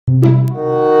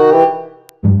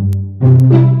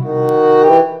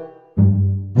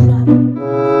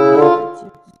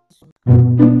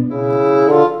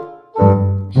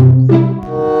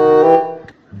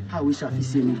fit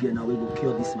see me again now we go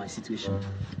cure this my situation.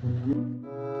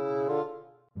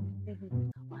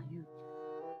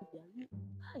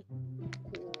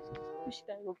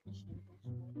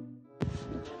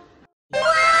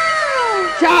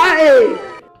 Chai!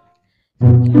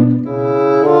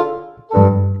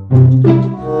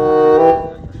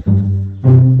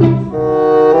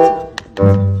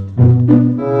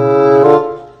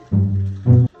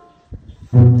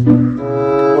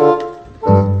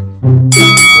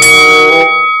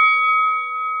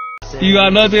 You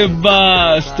are not a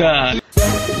bastard.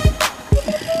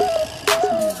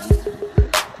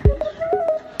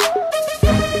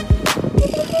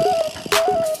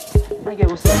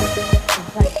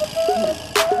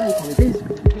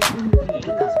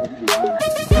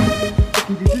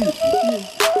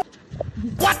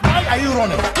 What? Why are you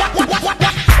running?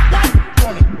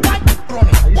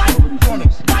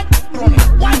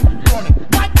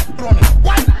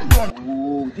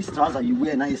 Oh, this trouser you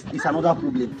wear now is another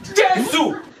problem.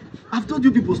 Jesus! I've told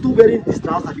you people stop wearing this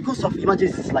trouser because of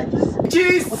emergencies like this.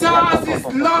 Jesus is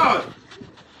Lord!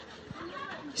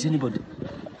 Is anybody?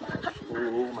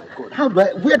 Oh my God!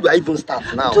 Where do I even start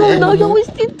now? No, you're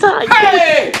wasting time.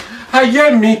 Hey! I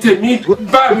hear me.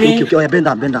 Okay, bend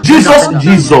down. Jesus.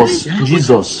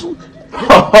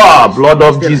 Blood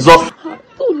of Jesus.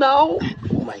 Oh, now.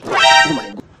 Oh my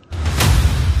God.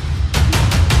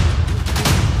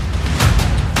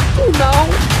 Oh, now.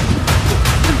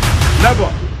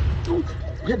 Neighbor.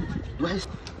 Where do I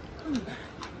start?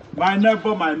 My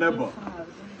neighbor.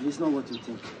 It's not what you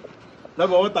think.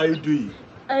 Neighbor, what are you doing?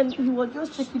 He was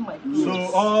just checking my clothes. So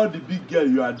all the big girl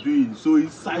you are doing, so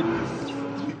inside this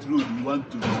big road you want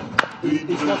to do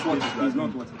It's not what it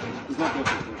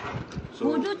is. So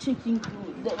We're just checking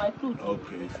clothes. My clothes.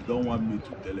 okay, if you don't want me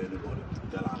to tell anybody,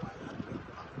 tell her my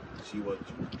see what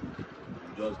you do. You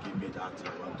just give me that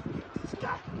you want to give this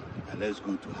guy and let's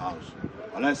go to house.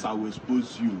 Unless I will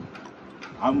expose you.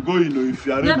 I'm going, if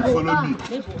you are ready, follow me.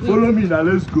 Follow me now,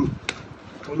 let's go.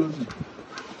 Follow me.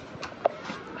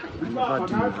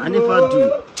 I never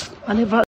do.